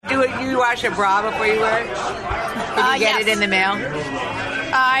You wash a bra before you wear it? Did you get it in the mail?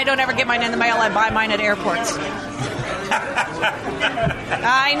 I don't ever get mine in the mail. I buy mine at airports.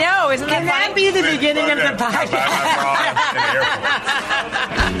 I know. Isn't that Can that be the beginning of the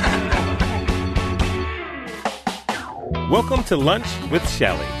podcast? Welcome to Lunch with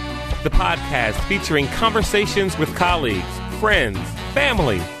Shelley, the podcast featuring conversations with colleagues, friends,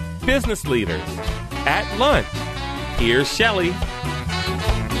 family, business leaders. At lunch, here's Shelley.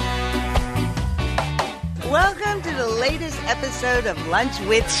 Welcome to the latest episode of Lunch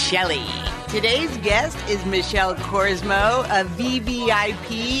with Shelley. Today's guest is Michelle Korsmo, a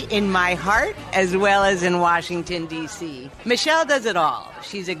VVIP in my heart as well as in Washington, D.C. Michelle does it all.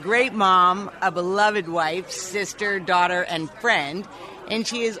 She's a great mom, a beloved wife, sister, daughter, and friend. And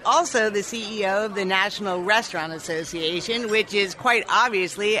she is also the CEO of the National Restaurant Association, which is quite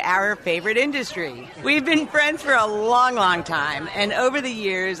obviously our favorite industry. We've been friends for a long, long time. And over the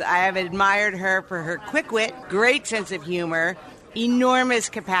years, I have admired her for her quick wit, great sense of humor, enormous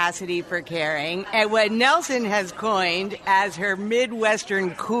capacity for caring, and what Nelson has coined as her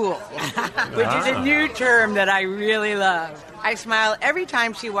Midwestern cool, which is a new term that I really love. I smile every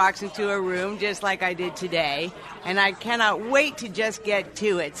time she walks into a room, just like I did today, and I cannot wait to just get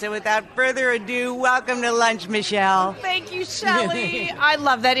to it. So without further ado, welcome to lunch, Michelle. Thank you, Shelley. I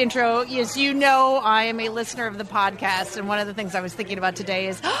love that intro. As you know, I am a listener of the podcast, and one of the things I was thinking about today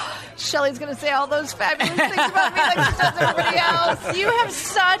is, Shelley's going to say all those fabulous things about me like she does everybody else. You have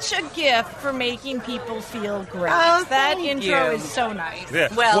such a gift for making people feel great. Oh, that thank intro you. is so nice.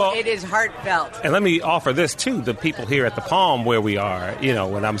 Yeah. Well, it is heartfelt. And let me offer this, too, the people here at the Palm where we are,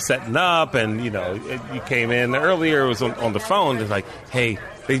 when I'm setting up and, you came in earlier, it was on the phone, it's like, hey,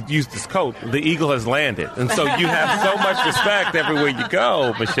 they used this quote, the eagle has landed. And so you have so much respect everywhere you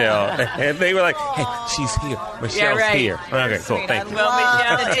go, Michelle. And they were like, hey, she's here. Michelle's here. Okay, cool. Thank you. Well,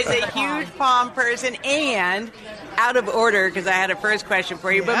 Michelle is a huge Palm person and out of order because I had a first question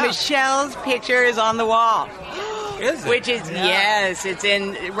for you, but Michelle's picture is on the wall. Is it? Which is, yes, it's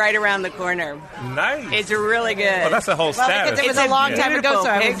in right around the corner. Nice. It's really good. Well, that's a whole status. Because it was a long time ago, so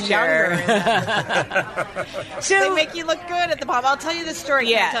I was picture. younger. So they make you look good at the Palm. I'll tell you the story.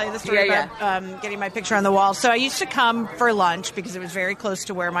 Yeah. I'll tell you the story about getting my picture on the wall. So I used to come for lunch because it was very close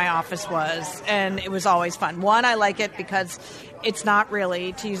to where my office was, and it was always fun. One, I like it because it's not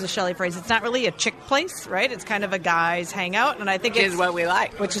really, to use a Shelley phrase, it's not really a chick place, right? It's kind of a guy's hangout, and I think Which is what we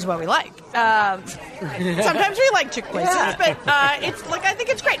like. Which is what we like. Sometimes we like chick places, but it's like I think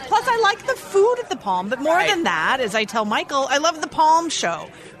it's great. Plus, I like the food at the Palm, but more than that, as I tell Michael, I love the Palm show,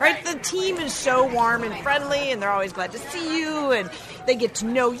 right? The team is so warm and friendly, and they're always glad to see you, and they get to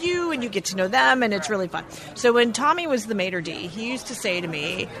know you, and you get to know them, and it's really fun. So when Tommy was the maitre d', he used to say to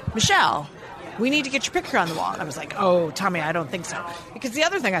me, Michelle, we need to get your picture on the wall. And I was like, oh, Tommy, I don't think so. Because the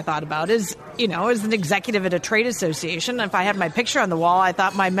other thing I thought about is, as an executive at a trade association, if I had my picture on the wall, I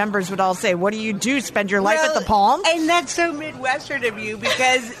thought my members would all say, what do? Spend your life at the Palm? And that's so Midwestern of you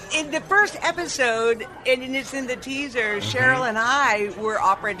because in the first episode, and it's in the teaser, Cheryl and I were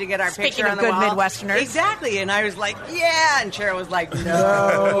offered to get our picture on the wall. Speaking of good Midwesterners. Exactly. And I was like, yeah. And Cheryl was like,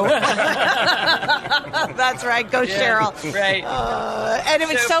 no. That's right. Go, Cheryl. Right. And it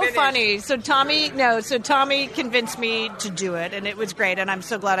was so funny. So Tommy convinced me to do it, and it was great, and I'm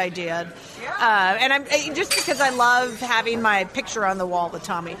so glad I did. And I'm just because I love having my picture on the wall with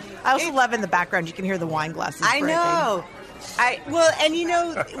Tommy. I also love in the background you can hear the wine glasses. I know.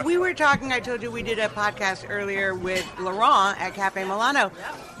 We were talking, I told you we did a podcast earlier with Laurent at Cafe Milano.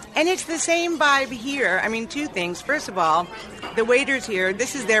 And it's the same vibe here. I mean, two things. First of all, the waiters here,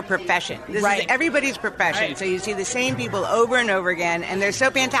 this is their profession. This is everybody's profession. Right. So you see the same people over and over again, and they're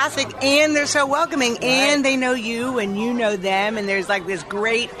so fantastic, and they're so welcoming, and they know you, and you know them, and there's like this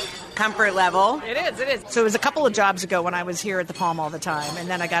great comfort level. It is. So it was a couple of jobs ago when I was here at the Palm all the time, and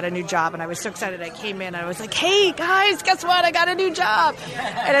then I got a new job, and I was so excited. I came in, and I was like, hey, guys, guess what? I got a new job.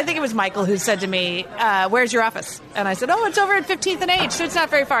 And I think it was Michael who said to me, where's your office? And I said, oh, it's over at 15th and H, so it's not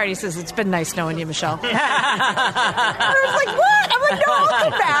very far. And he says, it's been nice knowing you, Michelle. And I was like, what? I'm like, no, I'll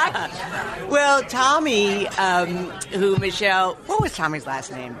come back. Well, Tommy, who Michelle, what was Tommy's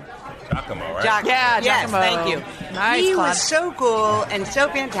last name? Giacomo, right? Giacomo. Yes, Giacomo. thank you. Nice, he Claude. was so cool and so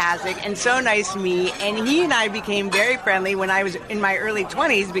fantastic and so nice to me, and he and I became very friendly when I was in my early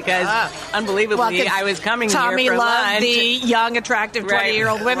 20s because, unbelievably, I was coming Tommy here for lunch. loved the young, attractive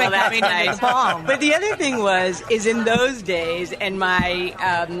 20-year-old women coming into the Palm. But the other thing is in those days, and my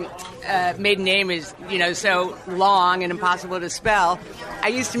maiden name is, so long and impossible to spell, I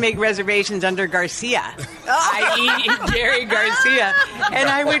used to make reservations under Garcia, i.e. Jerry Garcia, and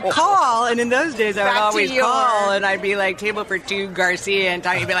I would call, and in those days I would always call, and I'd be like, table for two, Garcia, and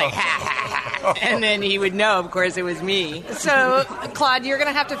Tony would be like, ha, ha, ha. And then he would know, of course, it was me. So, Claude, you're going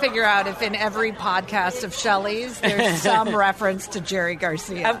to have to figure out if in every podcast of Shelley's there's some reference to Jerry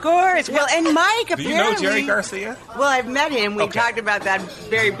Garcia. Of course. Well, and Mike, Do apparently... you know Jerry Garcia? Well, I've met him. We Okay. talked about that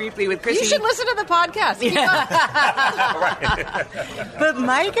very briefly with Chrissy. You should listen to the podcast. Keep going. But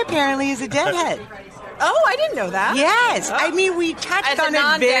Mike apparently is a deadhead. Oh, I didn't know that. Yes. Oh. I mean, we touched As on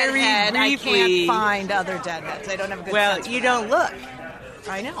a it very non-deadhead, I briefly. can't find other deadheads. I don't have a good Well, sense. you don't look.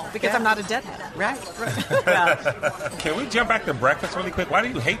 I know, because Yeah. I'm not a deadhead. Right. Well, Can we jump back to breakfast really quick? Why do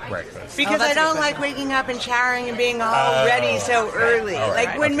you hate breakfast? because that's I a don't good like waking up and showering and being all ready so early. All right.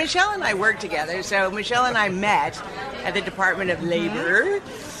 Like when Michelle and I worked together, so Michelle and I met at the Department of Labor.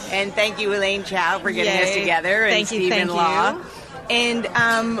 And thank you, Elaine Chow, for getting us Yay. together. And Thank you, Stephen thank Law. you. And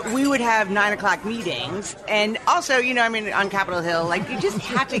we would have 9 o'clock meetings. And also, on Capitol Hill, like, you just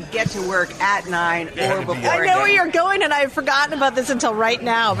had to get to work at 9 had or to be before. I know where you're going, and I've forgotten about this until right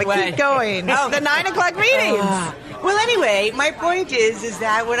now, but What? keep going. Oh. The 9 o'clock meetings. Well, anyway, my point is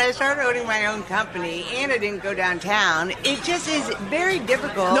that when I started owning my own company and I didn't go downtown, it just is very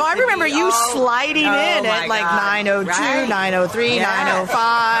difficult. No, I to remember be you all- sliding Oh, in my at like God. 9:02, Right? 9:03, Yeah.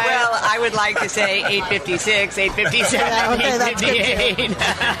 9:05. Well, I would like to say 8:56, 8:57, Okay, that's good, too. 8:58.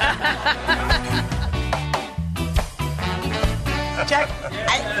 Chuck,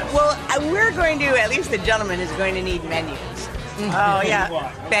 we're going to, at least the gentleman is going to need menus. Oh, yeah.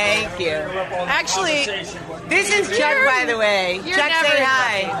 Thank you. Actually, This is Chuck, by the way. you're Chuck, never say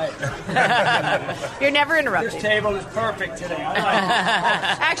hi. you're never This interrupted. table is perfect today. I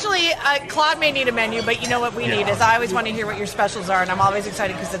like Actually, Claude may need a menu, but you know what we need is I always want to hear what your specials are, and I'm always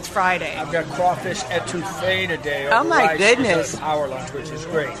excited because it's Friday. it. I've got crawfish etouffee today. Oh, my over rice. goodness. It's a hour lunch, which is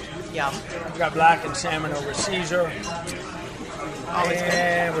great. Yum. I've got blackened salmon over Caesar,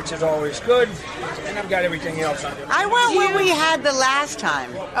 which is always good. And I've got everything else on it. I want what we had the last time.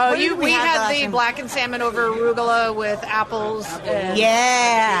 Oh, What did we have had last the time? blackened salmon over arugula with apples. And,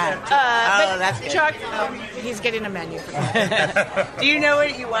 Yeah. but that's good. Chuck, he's getting a menu for me. Do you know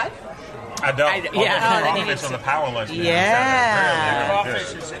what you want? I don't. yeah. Oh, crawfish on the power lunch. menu. Yeah. Apparently,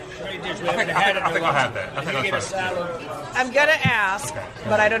 Crawfish very is a great dish. We I haven't think- had it I think in a I'll while. have that. I think You I'll get a try it. salad. I'm gonna ask,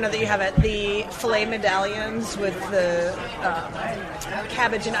 but I don't know that you have it. The filet medallions with the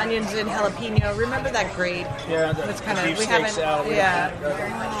cabbage and onions and jalapeno. Remember that grate? Yeah, the It's kind of we beefsteak haven't. salad. Yeah.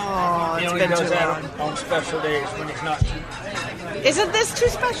 Oh, He it's only been too does that long. on special days when he's not. Isn't this too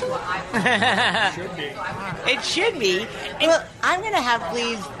special? Should be. It should be. Well, I'm going to have,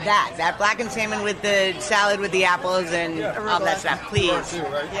 please, that blackened salmon with the salad with the apples and all that stuff, please. Too,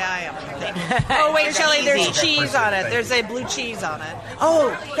 right? Yeah, I am. Oh wait, It's Shelley, there's easy. cheese on it. There's a blue cheese on it.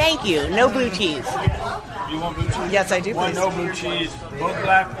 Oh, thank you. No blue cheese. You want blue cheese? Yes, I do, One please. no blue cheese, both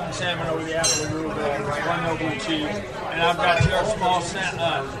black salmon over the apple arugula, one no blue cheese, and I've got your small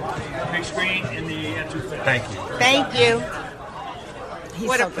big screen in the etouffee. Thank you. Thank you.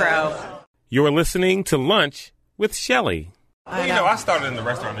 What so a pro. You're listening to Lunch with Shelley. I Well, know. I started in the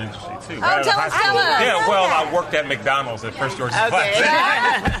restaurant industry, too. Oh, tell us, tell us. Yeah, well, I worked at McDonald's at First Georgia Okay. Plaza.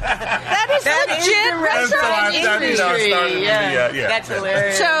 That is That is legit the restaurant I started industry. in the, yeah. That's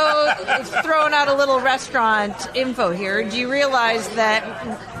hilarious. So, throwing out a little restaurant info here. Do you realize that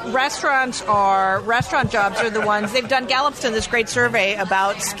restaurant jobs are the ones they've done? Gallup's done this great survey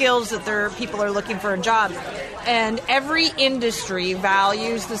about skills that their people are looking for in jobs, and every industry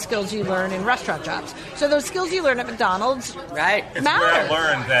values the skills you learn in restaurant jobs. So those skills you learn at McDonald's Right. It's matter. where I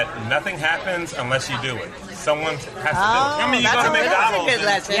learned that nothing happens unless you do it. Someone has to do it. I mean, you that's go to a- that's a McDonald's good and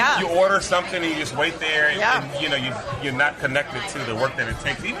lesson. Yeah. you order something and you just wait there and, Yeah. you're not connected to the work that it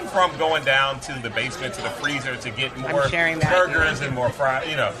takes. Even from going down to the basement to the freezer to get more sharing that. burgers and more fries,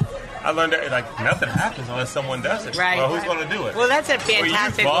 I learned that nothing happens unless someone does it. Right. Well, who's going to do it? Well, that's a Well, you,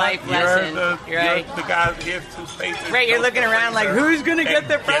 fantastic Vaughn, life lesson. You're right. the guy here's two spaces. Right, you're looking around like, who's going to get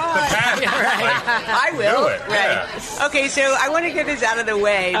the fries? task. Right. I will. Do it, Right. Okay, so I want to get this out of the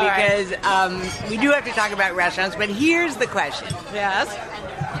way All right. because we do have to talk about restaurants, but here's the question. Yes.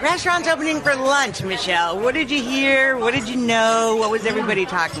 Restaurants opening for lunch, Michelle. What did you hear? What did you know? What was everybody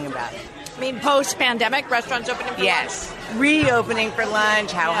talking about? I mean, post-pandemic, restaurants opening for Yes. Reopening for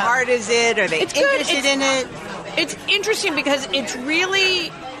lunch. How Yeah. hard is it? Are they It's good. interested in it? It's interesting because it's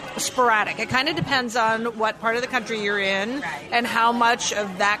really sporadic. It kind of depends on what part of the country you're in and how much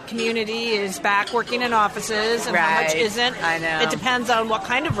of that community is back working in offices and how much Right. isn't. I know. It depends on what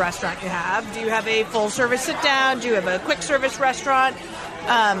kind of restaurant you have. Do you have a full-service sit-down? Do you have a quick-service restaurant?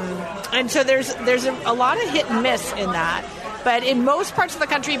 And so there's a lot of hit and miss in that. But in most parts of the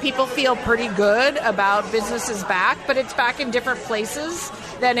country, people feel pretty good about businesses back, but it's back in different places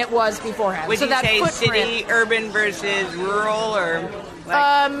than it was beforehand. Would so you that say footprint, city, urban versus rural, or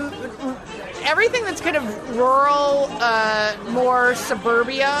everything that's kind of rural, more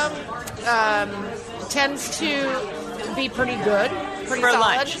suburbia, tends to be pretty good, pretty For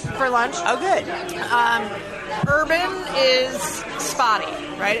solid lunch. for lunch. Oh, good. Urban is spotty,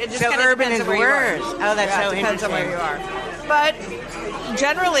 right? It just So kinda urban depends is on where worse. you are. Oh, that's so it depends on where you interesting. are. But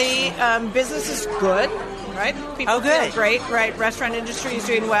generally, business is good, right? People Oh, good. feel great, right? Restaurant industry is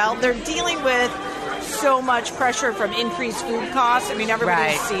doing well. They're dealing with so much pressure from increased food costs. I mean,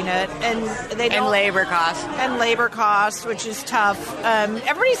 everybody's Right. seen it, and they don't, And labor costs. and labor costs, which is tough.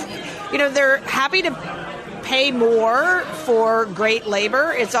 Everybody's, they're happy to pay more for great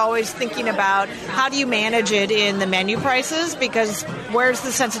labor. It's always thinking about how do you manage it in the menu prices, because where's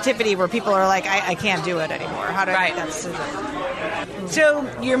the sensitivity where people are like, I can't do it anymore. How do I Right. make that decision? So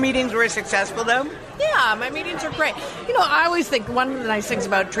your meetings were successful, though? Yeah, my meetings are great. I always think one of the nice things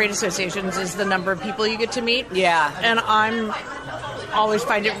about trade associations is the number of people you get to meet. Yeah. And I'm always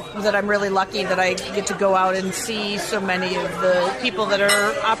find it that I'm really lucky that I get to go out and see so many of the people that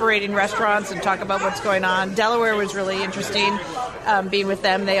are operating restaurants and talk about what's going on. Delaware was really interesting being with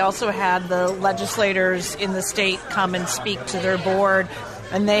them. They also had the legislators in the state come and speak to their board.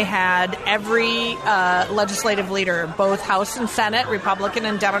 And they had every legislative leader, both House and Senate, Republican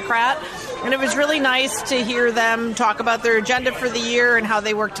and Democrat. And it was really nice to hear them talk about their agenda for the year and how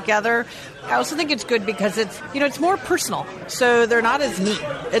they work together. I also think it's good because it's more personal. So they're not as neat.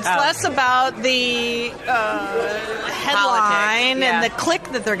 It's less about the headline Politics, and the click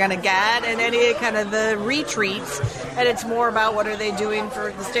that they're going to get and any kind of the retreats. And it's more about what are they doing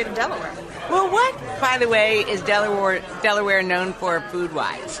for the state of Delaware. Well, what, by the way, is Delaware known for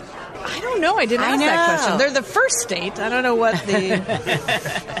food-wise? I don't know. I didn't ask that question. They're the first state. I don't know what the...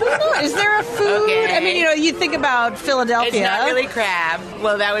 I don't know. Is there a food? Okay. I mean, you think about Philadelphia. It's not really crab.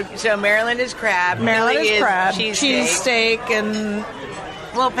 Well, so Maryland is crab. Maryland Philly is crab. Cheesesteak. And...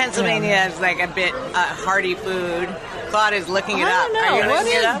 Well, Pennsylvania is like a bit hearty food. Claude is looking it I up. don't know. Are you What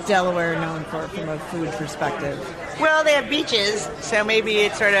looking it is up? Delaware known for from a food perspective? Well, they have beaches, so maybe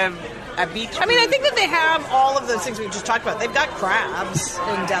it's sort of a beach. I mean, I food. think that they have all of those things we just talked about. They've got crabs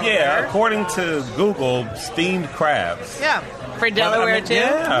in Delaware. Yeah, according to Google, steamed crabs. Yeah. For Delaware, But, too?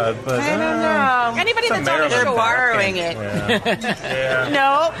 Yeah, but I don't know. Anybody Some that's on the Maryland show borrowing back it. Yeah.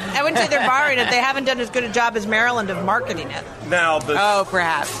 No, I wouldn't say they're borrowing it. They haven't done as good a job as Maryland of marketing it. Now, Oh,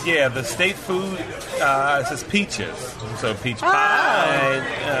 perhaps. the state food says peaches. So peach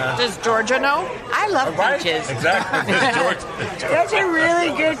pie. Does Georgia know? I love Right? peaches. Exactly. Georgia. That's a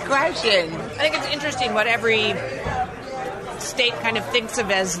really good question. I think it's interesting what every state kind of thinks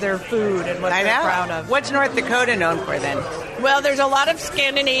of as their food and what I they're know. proud of. What's North Dakota known for, then? Well, there's a lot of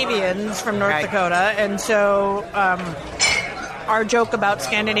Scandinavians from North Right. Dakota, and so our joke about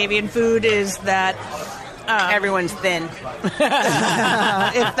Scandinavian food is that Everyone's thin. if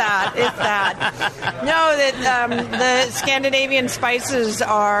that. No, that the Scandinavian spices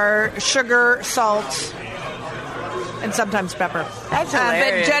are sugar, salt, and sometimes pepper. That's But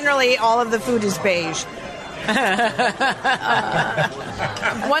hilarious. generally, all of the food is beige.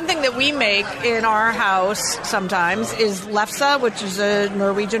 One thing that we make in our house sometimes is lefse, which is a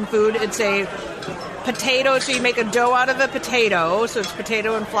Norwegian food. It's a potato, so you make a dough out of a potato, so it's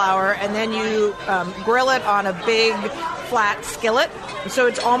potato and flour, and then you grill it on a big flat skillet, so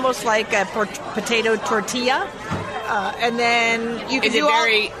it's almost like a potato tortilla. And then you can Is it do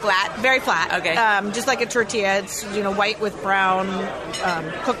very flat? very flat. Okay. Just like a tortilla, it's white with brown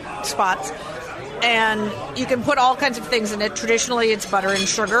cooked spots. And you can put all kinds of things in it. Traditionally, it's butter and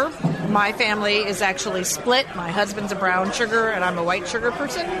sugar. My family is actually split. My husband's a brown sugar, and I'm a white sugar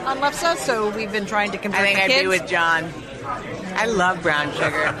person on lefse. So we've been trying to convert I think the I'd kids. be with John. I love brown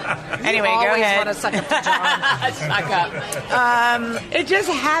sugar. Anyway, you go always ahead. want to suck up to John. Suck up. It just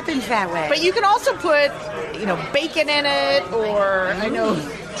happens that way. But you can also put, bacon in it, or I know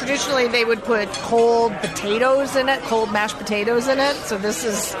traditionally they would put cold potatoes in it, cold mashed potatoes in it. So this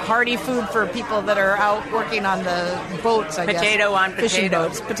is hearty food for people that are out working on the boats, I guess. Potato on Fishing potato.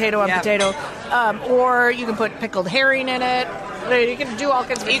 boats, potato on Yep. potato. Or you can put pickled herring in it. You can do all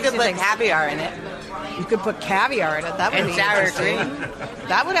kinds of You could interesting put things. caviar in it. You could put caviar in it. That would And be sour interesting. cream.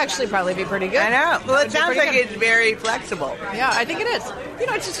 That would actually probably be pretty good. I know. Well, That it would be sounds pretty like good. it's very flexible. Yeah, I think it is.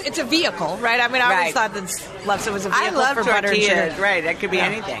 It's a vehicle, right? I mean, I always Right. thought that lefse was a vehicle I love for butter and tortillas. sugar. Right, that could be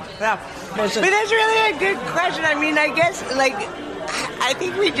anything. Yeah. But that's really a good question. I mean, I guess, I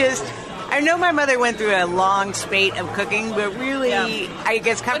think we just... I know my mother went through a long spate of cooking, but really, I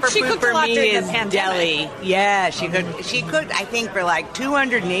guess comfort But she food cooked a for lot me during the is pandemic. deli. Yeah, she cooked. She cooked, I think, for like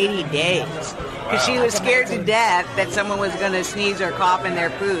 280 days because she was scared to death that someone was going to sneeze or cough in their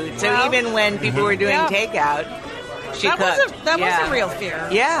food. So Well, even when people were doing takeout, she that cooked. Was a real fear.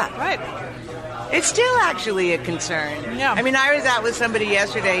 Yeah. Right. It's still actually a concern. Yeah. I mean, I was out with somebody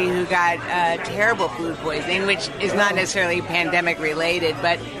yesterday who got terrible food poisoning, which is not necessarily pandemic related,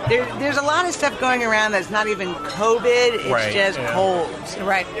 but there's a lot of stuff going around that's not even COVID. It's just colds.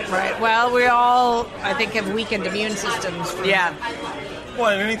 Right. Well, we all, I think, have weakened immune systems. Well,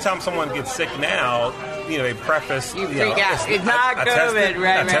 and anytime someone gets sick now, they preface. You freak out. It's not COVID,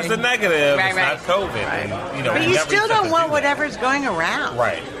 right? I tested negative. Right, it's not COVID. Right. And, but you still don't want whatever's going around.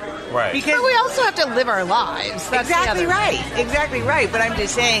 Right. Because but we also have to live our lives. That's exactly right. But I'm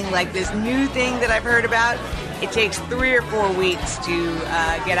just saying, like this new thing that I've heard about, it takes 3 or 4 weeks to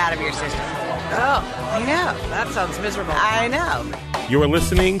get out of your system. Oh, I know. That sounds miserable. I know. You're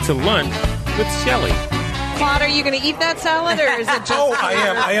listening to Lunch with Shelley. Claude, are you going to eat that salad, or is it just...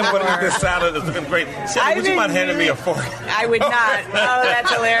 I am going to eat this salad. It's been great. Shelley, would you mind handing me a fork? I would not. Oh,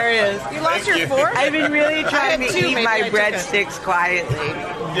 that's hilarious. You lost your fork? I've been really trying to two, eat maybe my I took it. breadsticks quietly.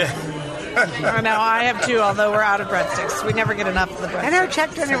 Yeah. Oh, no, I have 2, although we're out of breadsticks. We never get enough of the breadsticks. I know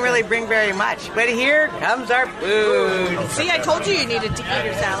Chuck doesn't really bring very much, but here comes our food. See, I told you needed to eat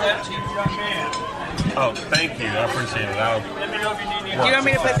your salad. Oh, thank you. I appreciate it. Let me know if you need Do you want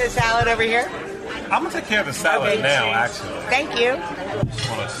me to put the salad over here? I'm going to take care of the salad now, actually. Thank you.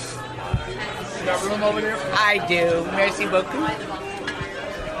 You got room over there? I do. Merci beaucoup.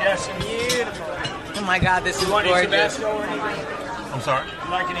 Yes, beautiful. Oh my God, this is You want any gorgeous. Tabasco or anything? I'm sorry? You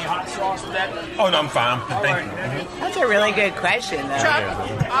like any hot sauce with that? Oh, no, I'm fine. Thank you. That's a really good question, though. Chuck,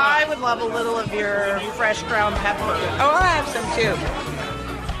 I would love a little of your fresh ground pepper. Oh, I'll have some too.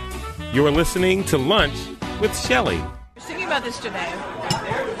 You're listening to Lunch with Shelley. I was thinking about this today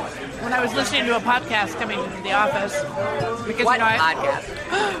when I was listening to a podcast coming into the office. Because, What I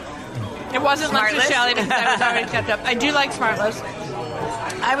podcast? It wasn't Lunch with Smartless? Shelley because I was already kept up. I do like Smartless.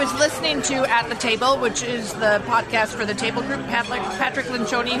 I was listening to At the Table, which is the podcast for the Table Group. Patrick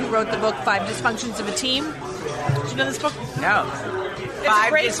Lencioni, who wrote the book 5 Dysfunctions of a Team. Did you know this book? No. It's a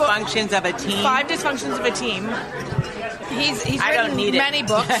 5 great book. dysfunctions of a team. 5 Dysfunctions of a Team. He's I written don't need it. many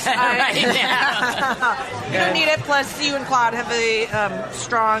books. Right You don't need it. Plus, you and Claude have a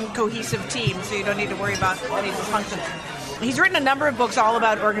strong, cohesive team, so you don't need to worry about any dysfunctions. He's written a number of books all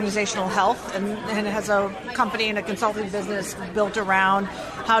about organizational health and has a company and a consulting business built around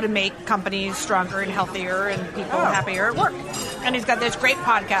how to make companies stronger and healthier and people happier at work. And he's got this great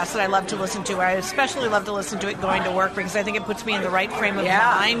podcast that I love to listen to. I especially love to listen to it going to work because I think it puts me in the right frame of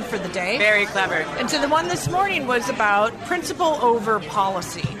mind for the day. Very clever. And so the one this morning was about principle over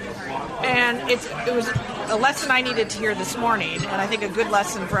policy. And it was a lesson I needed to hear this morning, and I think a good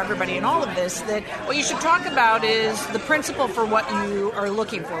lesson for everybody in all of this, that what you should talk about is the principle for what you are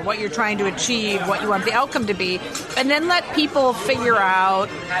looking for, what you're trying to achieve, what you want the outcome to be, and then let people figure out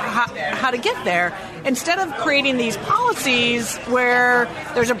how to get there. Instead of creating these policies where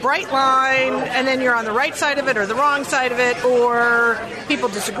there's a bright line and then you're on the right side of it or the wrong side of it, or people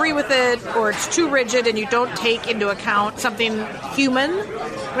disagree with it, or it's too rigid and you don't take into account something human,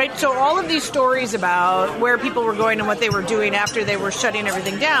 right? So all of these stories about where people were going and what they were doing after they were shutting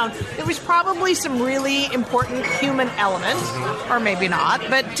everything down, there was probably some really important human element, or maybe not,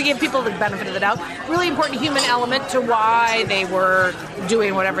 but to give people the benefit of the doubt, really important human element to why they were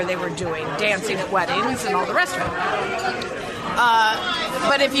doing whatever they were doing, dancing at weddings and all the rest of it.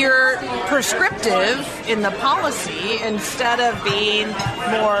 But if you're prescriptive in the policy instead of being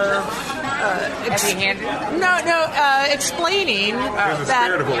more explaining There's a that,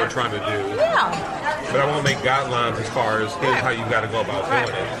 spirit of what we're trying to do. yeah. But I won't make guidelines as far as here's how you got to go about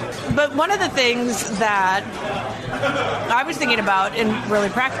doing it. But one of the things that I was thinking about in really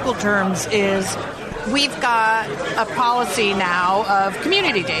practical terms is we've got a policy now of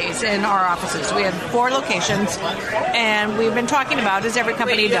community days in our offices. We have 4 locations, and we've been talking about, as every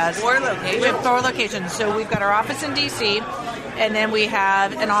company does. 4 locations? We have 4 locations. So we've got our office in D.C., and then we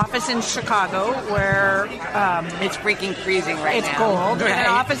have an office in Chicago where It's freaking freezing right it's now. cold, Right. an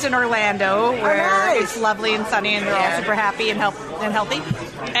office in Orlando where nice. it's lovely and sunny, and they're all super happy and healthy,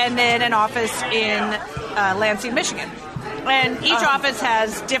 and then an office in Lansing, Michigan. And each office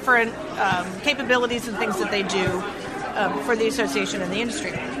has different capabilities and things that they do for the association and the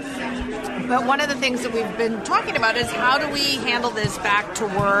industry. But one of the things that we've been talking about is how do we handle this back to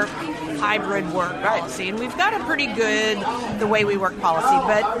work, hybrid work policy? And we've got a pretty good the way we work policy,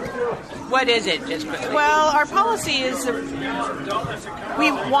 but What is it, just quickly? well, our policy is we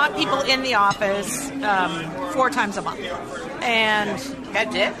want people in the office 4 times a month. And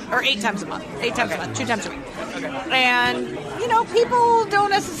That's it? or 8 times a month. 8 times a month, 2 times a week. And, you know, people don't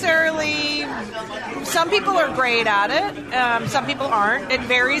necessarily, some people are great at it, some people aren't. It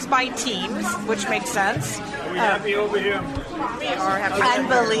varies by teams, which makes sense. Are we happy over here? We are happy.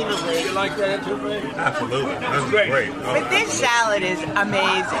 Unbelievably. You like that too, Ray? Absolutely. This is Great. great. But this salad is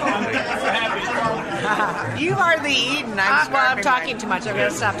amazing. We're happy. You've hardly eaten. I'm talking too much. I'm going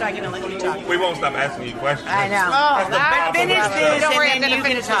to stop talking and let you talk. We won't stop asking you questions. I know. Oh, But finish this Don't worry, and I'm then gonna you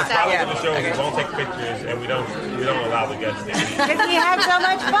can finish talk. this out. Problem Yeah. with the show is we won't take pictures and we don't allow the guests to eat. Because we have so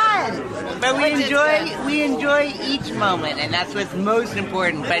much fun. But we Which is enjoy each moment, and that's what's most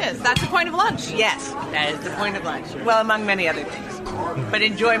important. It is. That's the point of lunch. Yes, that is the point of lunch. Well, among many other things. But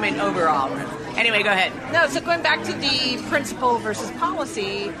enjoyment overall. Anyway, go ahead. No, so going back to the principle versus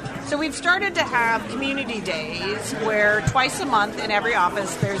policy, so we've started to have community days where twice a month in every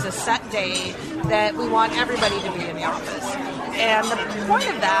office there's a set day that we want everybody to be in the office. And the point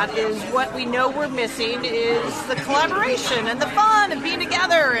of that is what we know we're missing is the collaboration and the fun and being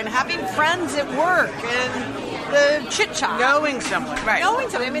together and having friends at work and the chit-chat. Knowing someone. Right. Knowing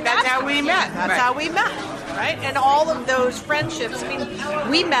someone. I mean, That's how we met. That's Right. how we met. Right? And all of those friendships. I mean,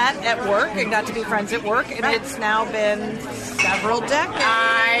 we met at work and got to be friends at work, and it's now been several decades.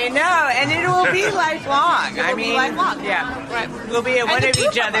 I know, and it will be lifelong. It will be lifelong. Yeah. Right. We'll be at one the of two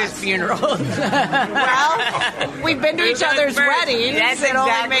each of other's us. funerals. Well, we've been to each other's weddings. That's It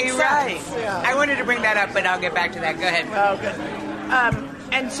only exactly makes right. sense. Yeah. I wanted to bring that up, but I'll get back to that. Go ahead. Oh, good.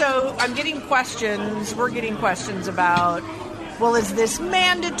 And so I'm getting questions. We're getting questions about, well, is this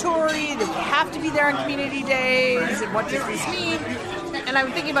mandatory? Do we have to be there on community days? And what does this mean? And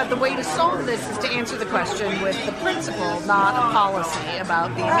I'm thinking about the way to solve this is to answer the question with the principle, not a policy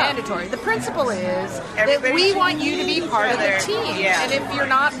about being mandatory. The principle is that we want you to be part of the team. Yeah. And if you're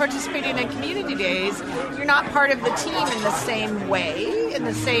not participating in community days, you're not part of the team in the same way, in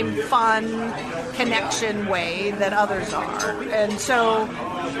the same fun connection way that others are. And so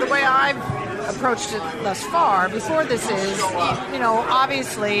the way I've approached it thus far before this is, you know,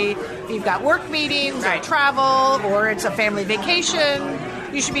 obviously if you've got work meetings or travel or it's a family vacation,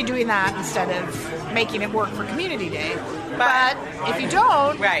 you should be doing that instead of making it work for community day. But if you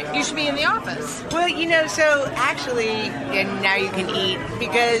don't, you should be in the office. Well, you know, so actually, and now you can eat,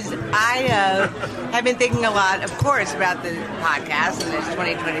 because I have been thinking a lot, of course, about the podcast, and it's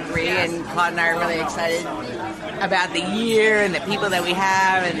 2023, and Claude and I are really excited about the year and the people that we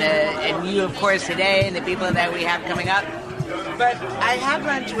have, and you, of course, today, and the people that we have coming up. But I had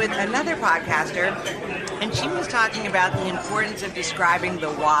lunch with another podcaster, and she was talking about the importance of describing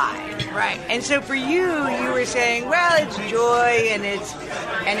the why. Right. And so for you were saying, well, it's joy and it's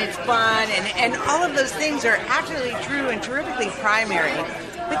fun, and all of those things are absolutely true and terrifically primary.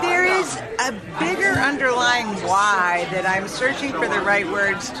 But there is a bigger underlying why that I'm searching for the right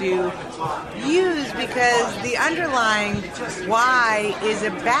words to use, because the underlying why is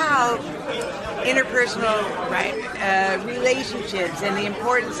about interpersonal relationships and the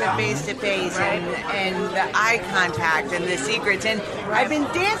importance of face-to-face and the eye contact and the secrets. And I've been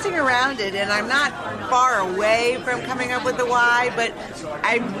dancing around it, and I'm not far away from coming up with the why, but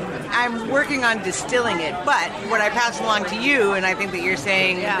I'm working on distilling it. But what I pass along to you, and I think that you're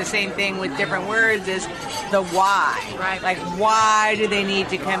saying the same thing with different words, is the why. Right. Like, why do they need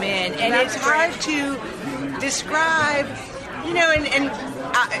to come in? And That's it's hard to describe, you know, and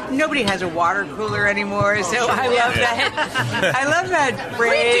nobody has a water cooler anymore, so I love that. I love that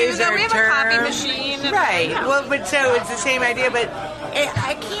phrase or we have term. a coffee machine. Right. Well, but so it's the same idea, but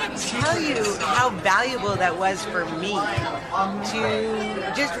I can't tell you how valuable that was for me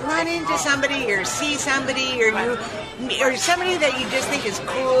to just run into somebody or see somebody or somebody that you just think is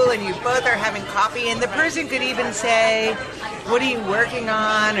cool, and you both are having coffee, and the person could even say, what are you working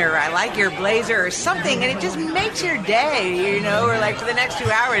on? Or I like your blazer or something. And it just makes your day, you know, or like for the next 2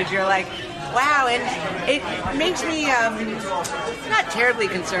 hours, you're like, wow. And it makes me not terribly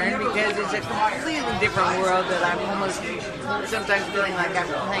concerned, because it's a completely different world that I'm almost sometimes feeling like I'm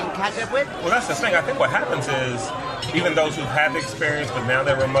playing catch up with. Well, that's the thing. I think what happens is, even those who've had the experience but now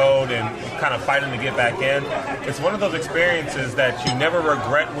they're remote and kind of fighting to get back in, it's one of those experiences that you never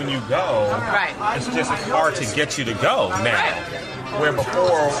regret when you go. Right. It's just it's hard to get you to go now. Where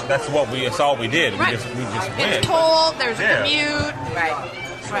before, it's all we did. Right. We just went. It's cold, there's a Yeah. commute. Right.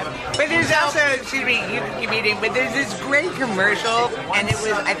 But there's also, excuse me, you meeting, but there's this great commercial, and it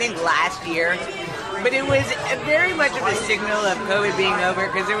was, I think, last year. But it was very much of a signal of COVID being over,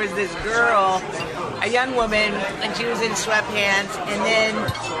 because there was this girl, a young woman, and she was in sweatpants, and then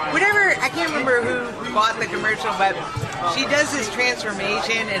whatever, I can't remember who bought the commercial, but she does this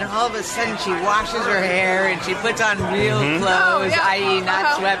transformation, and all of a sudden she washes her hair, and she puts on real clothes, i.e.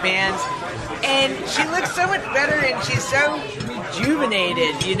 not sweatpants. And she looks so much better, and she's so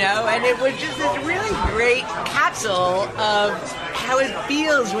rejuvenated, you know? And it was just this really great capsule of how it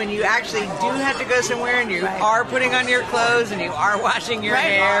feels when you actually do have to go somewhere and you are putting on your clothes and you are washing your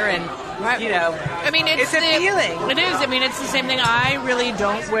hair and, you know, I mean, it's a feeling. It is. I mean, it's the same thing. I really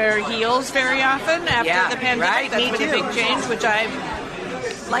don't wear heels very often after the pandemic. That's been a big change, which I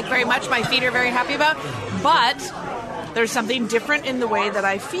like very much. My feet are very happy about. But there's something different in the way that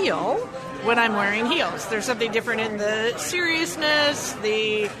I feel when I'm wearing heels. There's something different in the seriousness,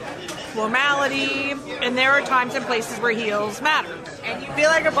 the formality, and there are times and places where heels matter. And you feel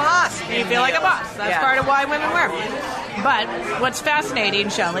like a boss. And you feel like a boss. That's part of why women wear them. But what's fascinating,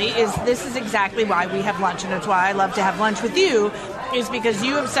 Shelley, is this is exactly why we have lunch, and it's why I love to have lunch with you, is because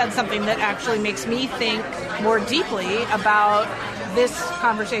you have said something that actually makes me think more deeply about this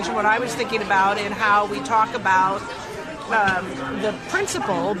conversation, what I was thinking about, and how we talk about the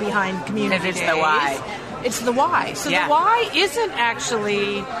principle behind community it's days. The why. It's the why. So the why isn't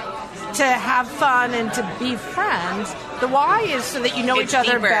actually to have fun and to be friends. The why is so that you know each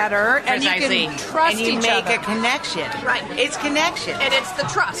other better and you can trust each other. And you make a connection. Right. It's connection. And it's the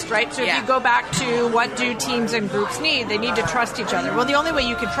trust, right? So if you go back to what do teams and groups need, they need to trust each other. Well, the only way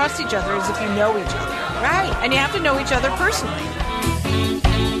you can trust each other is if you know each other. Right. And you have to know each other personally.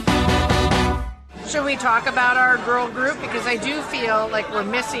 Should we talk about our girl group? Because I do feel like we're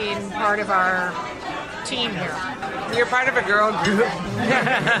missing part of our team here. You're part of a girl group.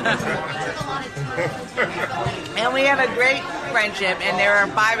 And we have a great friendship, and there are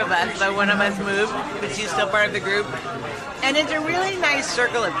 5 of us, so one of us moved, but she's still part of the group. And it's a really nice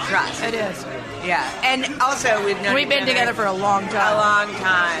circle of trust. It is. Yeah. And also we've been together for a long time. A long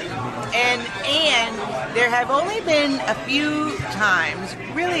time. And there have only been a few times,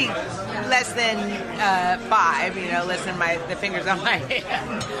 really less than 5, less than the fingers on my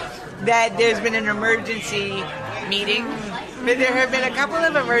hand, that there's been an emergency meeting. But there have been a couple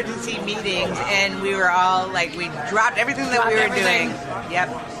of emergency meetings, and we were all we dropped everything that we were doing. Yep.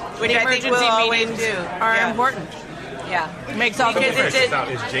 Which I think we'll always do. Are important. Yeah. It makes all the difference. Is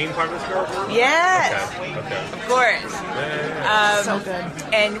Jane part of this girl group? Yes. Okay. Of course. So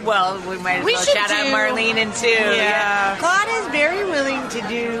good. And, we might as well shout out Marlene and Sue. Yeah. Claude is very willing to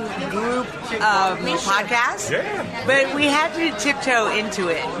do group podcasts. Yeah. But we had to tiptoe into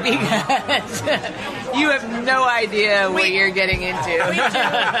it because you have no idea what you're getting into.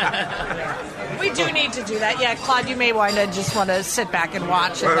 We do need to do that. Yeah, Claude, you may just want to sit back and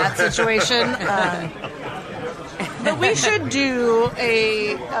watch in that situation. But we should do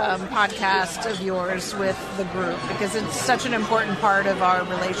a podcast of yours with the group because it's such an important part of our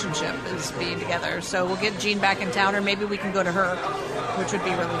relationship is being together. So we'll get Jean back in town, or maybe we can go to her, which would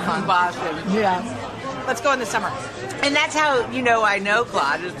be really fun. Boston. Yeah. Let's go in the summer. And that's how I know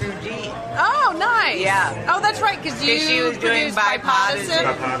Claude is through Jean. Oh, nice. Yeah. Oh, that's right, because she was doing bipartisan.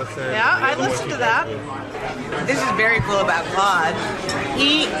 Yeah, I listened to that. This is very cool about Claude.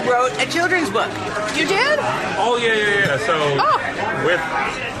 He wrote a children's book. You did? Oh, yeah. So, with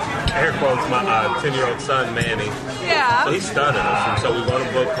air quotes, my 10-year-old son, Manny. Yeah. So he stutters, and so we wrote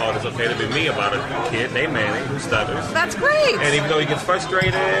a book called It's Okay to Be Me about a kid named Manny who stutters. That's great. And even though he gets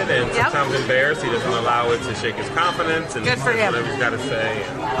frustrated and sometimes embarrassed, he doesn't allow it to shake his confidence and good for him. Whatever he's got to say.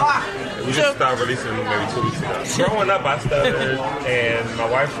 And we just started releasing them maybe 2 weeks ago. Growing up, I stuttered, and my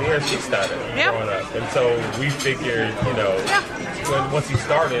wife here, she stuttered growing up. And so we figured, once he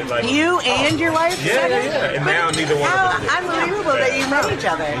started, you and your wife stuttered? Yeah. And now neither one of us do. Unbelievable that you know each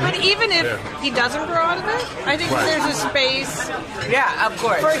other. But even if he doesn't grow out of it, I think there's a space of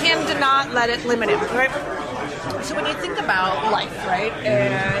course, for him to not let it limit him. Right? So when you think about life, right,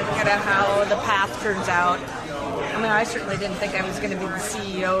 and kind of how the path turns out, I certainly didn't think I was going to be the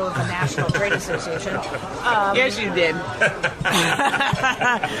CEO of the National Trade Association. Yes, you did. I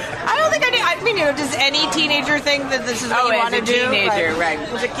don't think I did. I mean, does any teenager think that this is what you want to do? Teenager, right.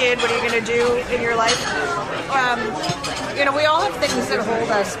 As a kid, what are you going to do in your life? we all have things that hold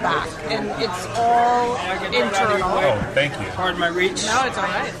us back, and it's all internal. Oh, thank you. Pardon my reach. No, it's all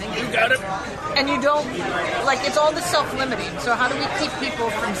right. Thank you. You got it. And you don't, it's all the self-limiting. So how do we keep people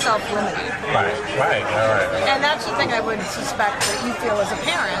from self-limiting? Right, all right. And that's the thing I would suspect that you feel as a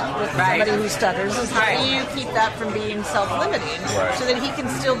parent with somebody who stutters is how do you keep that from being self-limiting so that he can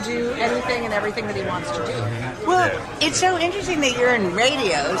still do anything and everything that he wants to do? Well, it's so interesting that you're in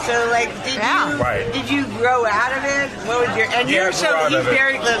radio. So, did you grow out of it? What was he's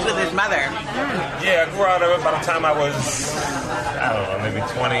very close with his mother. Yeah, I grew out of it by the time I was, I don't know, maybe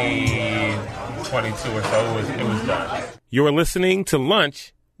 22 or so. It was done. You're listening to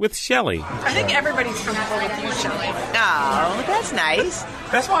Lunch with Shelley. I think everybody's comfortable with you, Shelley. Oh, that's nice.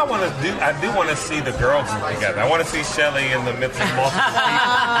 That's why I do want to see the girls together. I want to see Shelley in the midst of multiple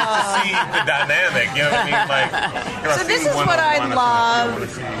people to see the dynamic. You know what I mean? So this is what I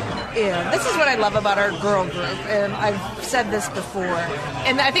love. Yeah, this is what I love about our girl group, and I've said this before.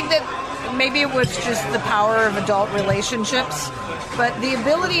 And I think that maybe it was just the power of adult relationships, but the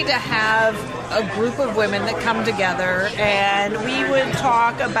ability to have a group of women that come together and we would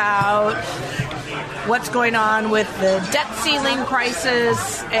talk about what's going on with the debt ceiling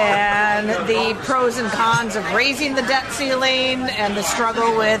crisis and the pros and cons of raising the debt ceiling and the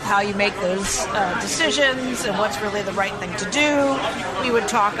struggle with how you make those decisions and what's really the right thing to do. We would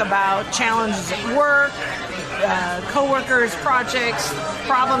talk about challenges at work, coworkers, projects,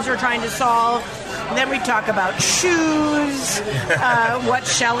 problems we're trying to solve. And then we talk about shoes, what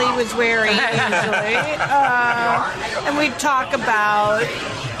Shelley was wearing usually. And we talk about,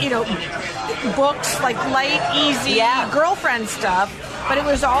 books like light, easy, girlfriend stuff. But it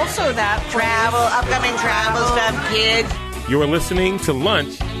was also that upcoming travel stuff, kids. You're listening to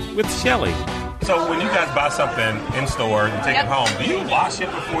Lunch with Shelley. So when you guys buy something in store and take it home, do you wash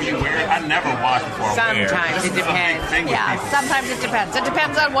it before you wear it? I never wash before I wear it. Sometimes it depends. Sometimes it depends. It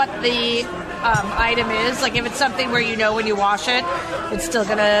depends on what the item is. Like if it's something where when you wash it, it's still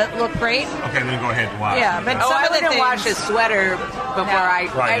going to look great. Okay, then go ahead and wash it. Yeah, but I wouldn't wash a sweater before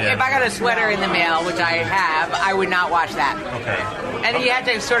if I got a sweater in the mail, which I have, I would not wash that. Okay. And you have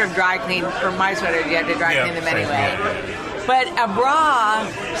to sort of dry clean, for my sweaters, you have to dry clean them anyway. Yeah. But a bra,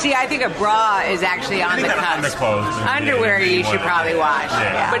 I think a bra is actually on the cusp. Underwear you should probably wash.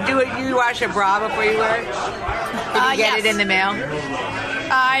 Yeah. But do you wash a bra before you wear it? Did you get it in the mail?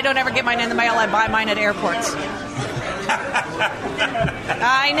 I don't ever get mine in the mail. I buy mine at airports.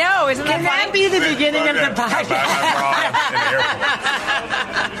 I know, isn't that funny? Can that be the beginning of the podcast?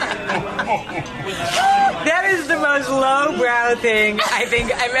 That is the most lowbrow thing I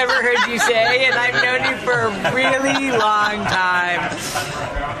think I've ever heard you say, and I've known you for a really long time.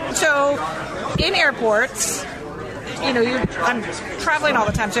 So, in airports, I'm traveling all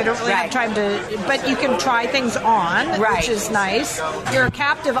the time, so I don't really have time to, but you can try things on, which is nice. You're a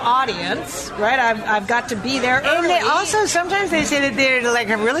captive audience, right? I've got to be there early. And they also, sometimes they say that they're like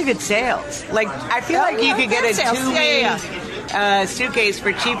have really good sales. Like, I feel like you could get a 2-week suitcase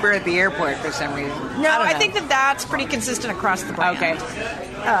for cheaper at the airport for some reason. No, I think that's pretty consistent across the brand. Okay.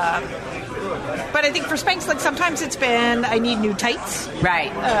 But I think for Spanx, sometimes it's been, I need new tights.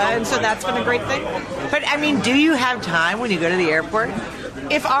 Right. And so that's been a great thing. But, do you have time when you go to the airport?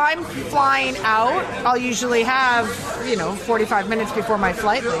 If I'm flying out, I'll usually have, 45 minutes before my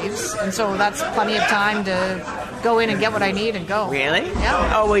flight leaves. And so that's plenty of time to go in and get what I need and go. Really?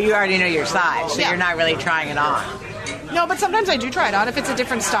 Yeah. Oh, well, you already know your size, so you're not really trying it on. No, but sometimes I do try it on if it's a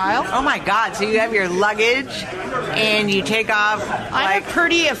different style. Oh, my God. So you have your luggage and you take off. I'm a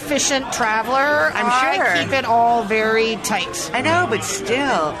pretty efficient traveler. I'm sure. I keep it all very tight. I know, but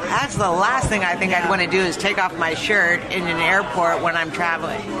still, that's the last thing I think I'd want to do is take off my shirt in an airport when I'm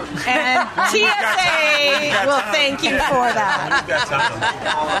traveling. And TSA will thank you for that.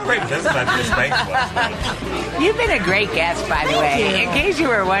 Great business idea, Spanx. You've been a great guest, by the way. In case you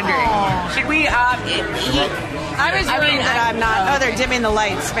were wondering, should we I was worried that I'm not. Oh, they're dimming the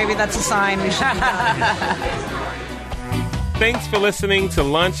lights. Maybe that's a sign we should be done. Thanks for listening to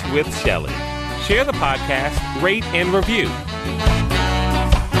Lunch with Shelley. Share the podcast, rate, and review.